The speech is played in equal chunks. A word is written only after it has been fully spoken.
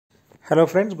Hello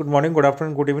friends, good morning, good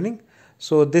afternoon, good evening.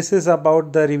 So this is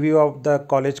about the review of the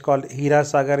college called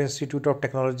Hirasugar Institute of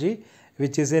Technology,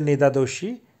 which is in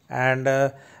Nidasoshi. And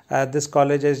this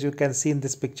college, as you can see in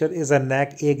this picture, is a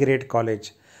NAC A grade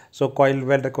college. So quite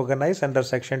well recognized under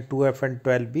section 2F and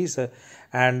 12B. So,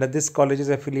 and this college is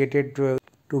affiliated to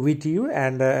VTU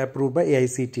and approved by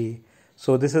AICTE.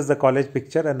 So this is the college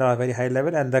picture and a very high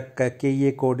level, and the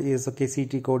KEA code is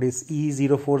KCT code is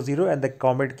E040 and the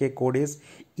COMED K code is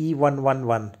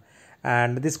E111.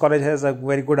 And this college has a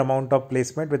very good amount of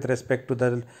placement with respect to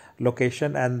the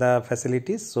location and the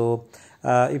facilities. So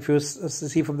if you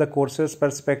see from the courses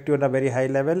perspective on a very high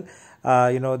level,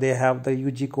 they have the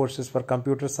UG courses for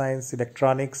computer science,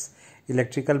 electronics,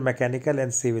 electrical, mechanical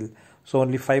and civil. So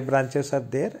only 5 branches are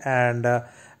there, and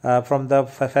from the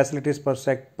facilities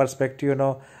perspective,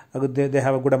 they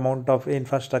have a good amount of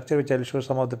infrastructure, which I'll show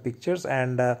some of the pictures,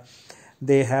 and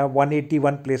they have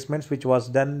 181 placements which was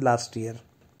done last year.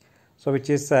 So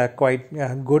which is quite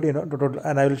good,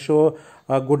 and I will show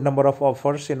a good number of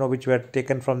offers, which were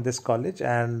taken from this college,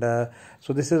 and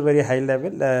so this is very high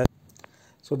level.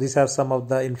 So these are some of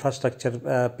the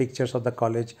infrastructure pictures of the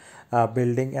college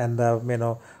building and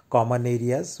the common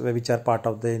areas which are part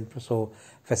of the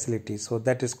facilities. So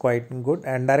that is quite good,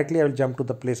 and directly I will jump to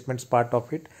the placements part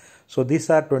of it. So these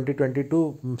are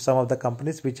 2022 some of the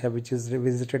companies which is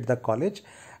visited the college,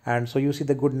 and so you see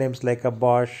the good names like a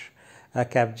Bosch,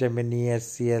 Capgemini,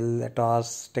 SCL,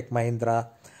 Atos, Tech Mahindra,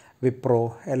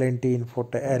 Wipro, L&T,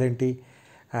 L&T,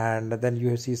 and then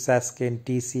you see Saskin,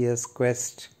 TCS,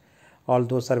 Quest. All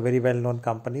those are very well known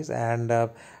companies, and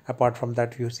apart from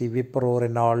that you see Wipro,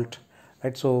 Renault,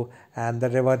 right? So, and the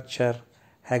Revercher,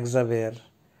 Hexaware.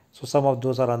 So some of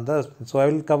those are on so I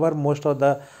will cover most of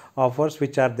the offers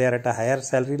which are there at a higher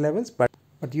salary levels, but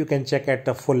you can check at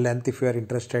a full length if you are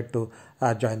interested to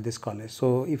join this college.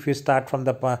 So if you start from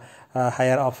the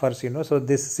higher offers, so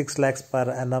this 6 lakhs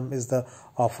per annum is the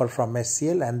offer from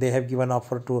SCL, and they have given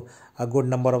offer to a good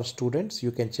number of students.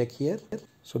 You can check here.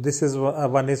 So this is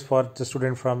one is for the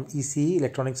student from ECE,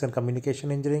 Electronics and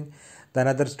Communication Engineering. The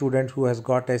another student who has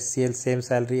got SCL same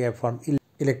salary from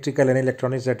Electrical and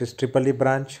Electronics, that is EEE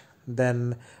branch.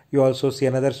 Then you also see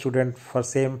another student for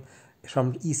same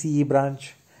from ECE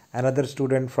branch, another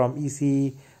student from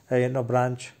ECE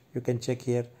branch. You can check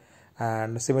here,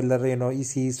 and similar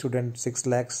ECE student 6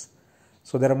 lakhs.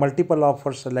 So there are multiple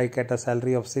offers like at a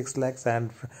salary of 6 lakhs,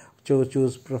 and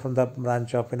choose from the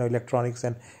branch of electronics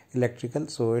and electrical.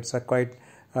 So it's a quite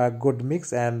good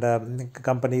mix, and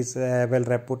companies well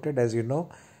reputed, as you know,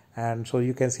 and so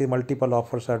you can see multiple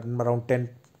offers are around 10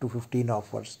 to 15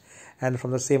 offers, and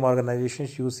from the same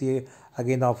organizations you see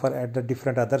again offer at the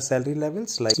different other salary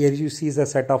levels. Like here you see the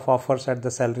set of offers at the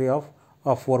salary of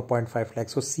 4.5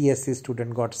 lakhs. So CSC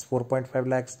student got 4.5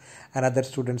 lakhs, another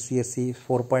student CSC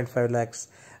 4.5 lakhs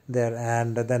there,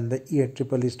 and then the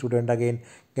EEE student again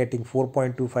getting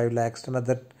 4.25 lakhs,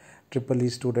 another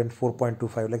EEE student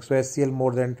 4.25 lakhs. So SCL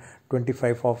more than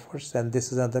 25 offers, and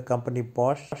this is another company,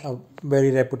 Bosch, a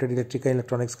very reputed electrical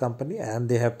electronics company, and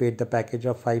they have paid the package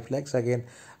of 5 lakhs. Again,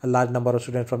 a large number of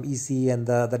students from ECE and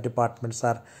the other departments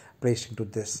are placed into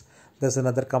this. There's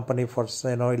another company for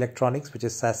electronics, which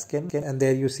is Saskin, and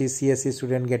there you see CSE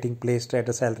student getting placed at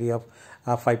a salary of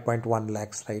 5.1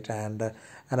 lakhs, right? And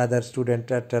another student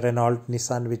at Renault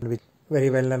Nissan, which very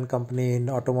well known company in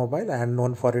automobile and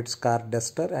known for its car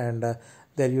Duster, and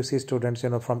there you see students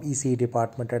from ECE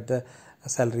department at the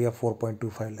salary of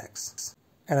 4.25 lakhs.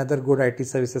 Another good IT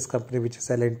services company, which is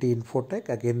L&T Infotech,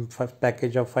 again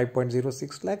package of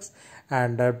 5.06 lakhs,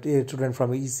 and a student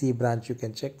from ECE branch. You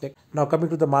can check. Now coming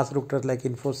to the mass recruiters like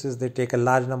Infosys, they take a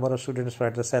large number of students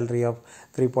at the salary of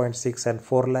 3.6 and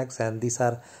 4 lakhs, and these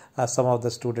are some of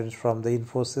the students from the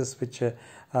Infosys which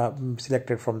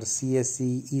selected from the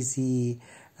CSE, ECE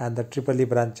and the EEE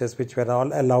branches, which were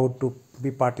all allowed to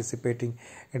be participating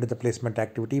into the placement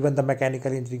activity. Even the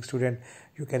mechanical engineering student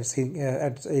you can see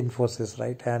at Infosys,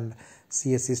 right? And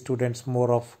CSE students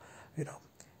more of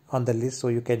on the list, so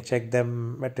you can check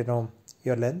them at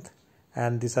your length.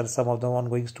 And these are some of the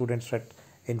ongoing students at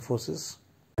Infosys.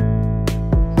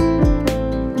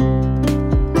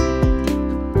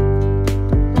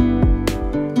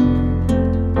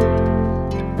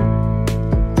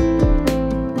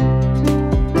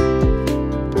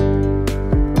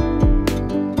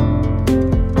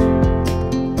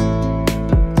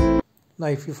 Now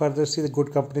if you further see, the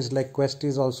good companies like Quest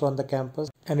is also on the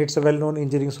campus, and it's a well-known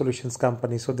engineering solutions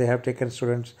company, so they have taken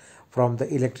students from the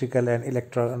electrical and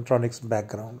electronics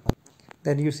background.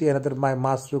 Then you see another my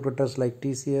mass recruiters like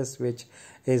TCS, which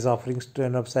is offering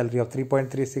student salary of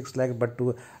 3.36 lakh, but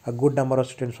to a good number of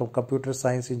students from computer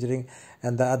science, engineering,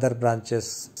 and the other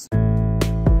branches.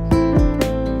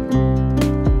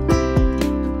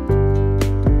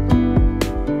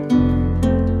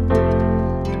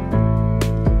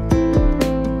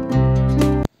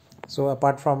 So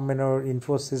apart from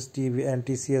Infosys, TV, and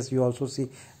TCS, you also see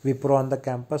Wipro on the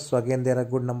campus. So again, there are a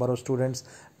good number of students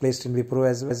placed in Wipro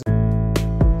as well.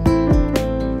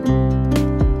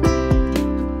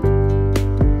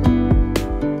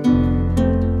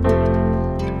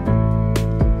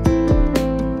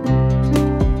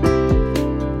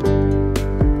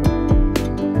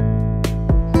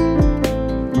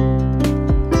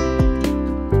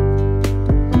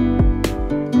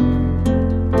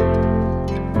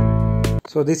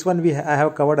 So this one I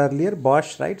have covered earlier,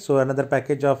 Bosch, right? So another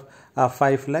package of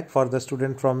 5 lakh for the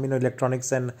student from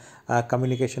electronics and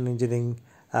communication engineering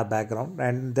background.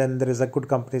 And then there is a good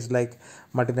companies like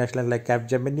multinational like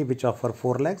Capgemini, which offer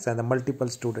 4 lakhs, and the multiple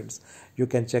students you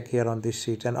can check here on this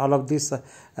sheet. And all of these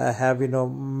have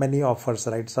many offers,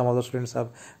 right? Some of the students have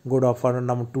good offer,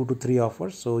 number 2 to 3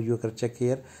 offers. So you can check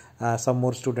here some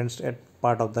more students at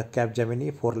part of the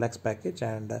Capgemini 4 lakhs package,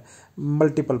 and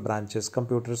multiple branches,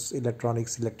 computers,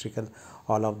 electronics, electrical,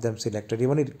 all of them selected.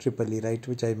 Even IEEE, right,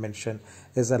 which I mentioned,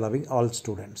 is allowing all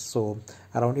students. So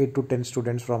around 8 to 10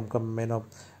 students from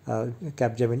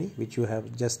Capgemini, which you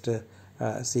have just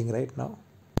seeing right now.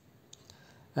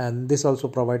 And this also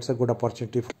provides a good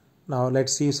opportunity. Now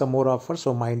let's see some more offers.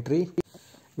 So Mindtree,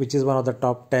 which is one of the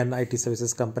top 10 IT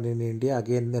services company in India,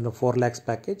 again 4 lakhs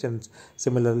package, and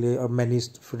similarly many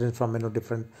students from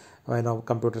different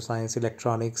computer science,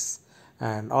 electronics,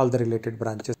 and all the related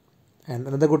branches. And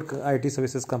another good IT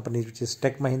services company, which is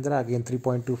Tech Mahindra, again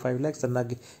 3.25 lakhs, and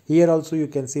again, here also you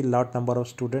can see lot number of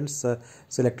students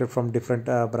selected from different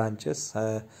branches,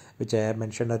 which I have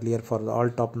mentioned earlier, for all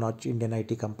top-notch Indian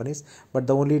IT companies. But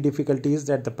the only difficulty is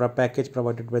that the package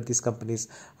provided by these companies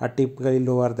are typically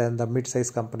lower than the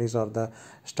mid-sized companies or the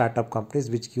startup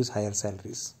companies, which gives higher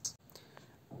salaries.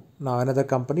 Now another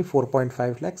company,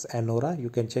 4.5 lakhs, Anora, you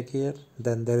can check here.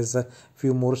 Then there is a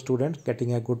few more students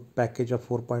getting a good package of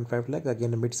 4.5 lakhs.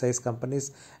 Again, mid-sized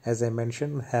companies, as I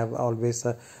mentioned, have always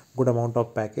a good amount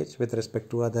of package with respect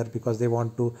to other, because they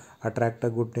want to attract a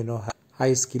good,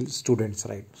 high skilled students,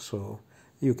 right? So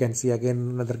you can see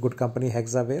again another good company,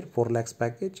 Hexaware, 4 lakhs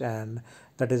package, and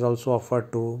that is also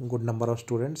offered to good number of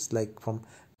students, like from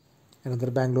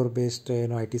another Bangalore based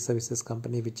IT services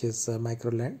company, which is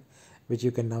Microland, which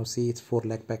you can now see it's 4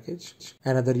 lakh package.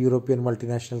 Another European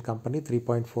multinational company,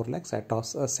 3.4 lakhs,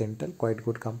 Atos Central, quite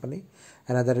good company.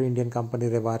 Another Indian company,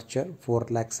 Revarcher, 4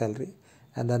 lakh salary.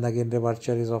 And then again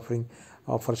Revarcher is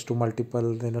offers to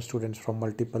multiple students from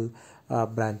multiple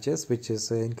branches, which is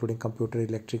including computer,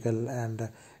 electrical, and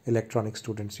electronic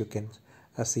students you can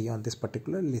see on this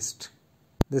particular list.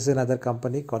 This is another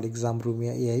company called Exam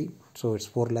Rumia AI, so it's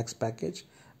 4 lakhs package,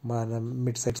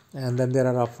 mid-size. And then there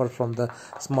are offers from the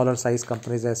smaller size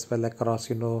companies as well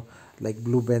across, like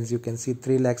Blue Benz, you can see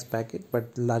 3 lakhs package,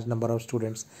 but large number of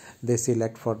students they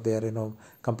select for their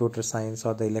computer science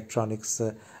or the electronics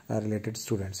related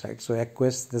students, right? So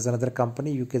Equest, there's another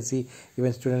company, you can see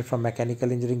even students from mechanical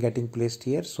engineering getting placed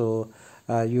here. So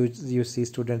you see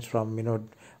students from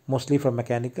mostly from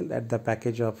mechanical at the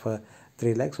package of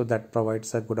 3 lakhs. So that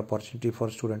provides a good opportunity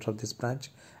for students of this branch.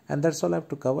 And that's all I have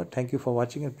to cover. Thank you for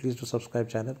watching, and please do subscribe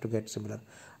channel to get similar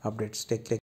updates. Take care.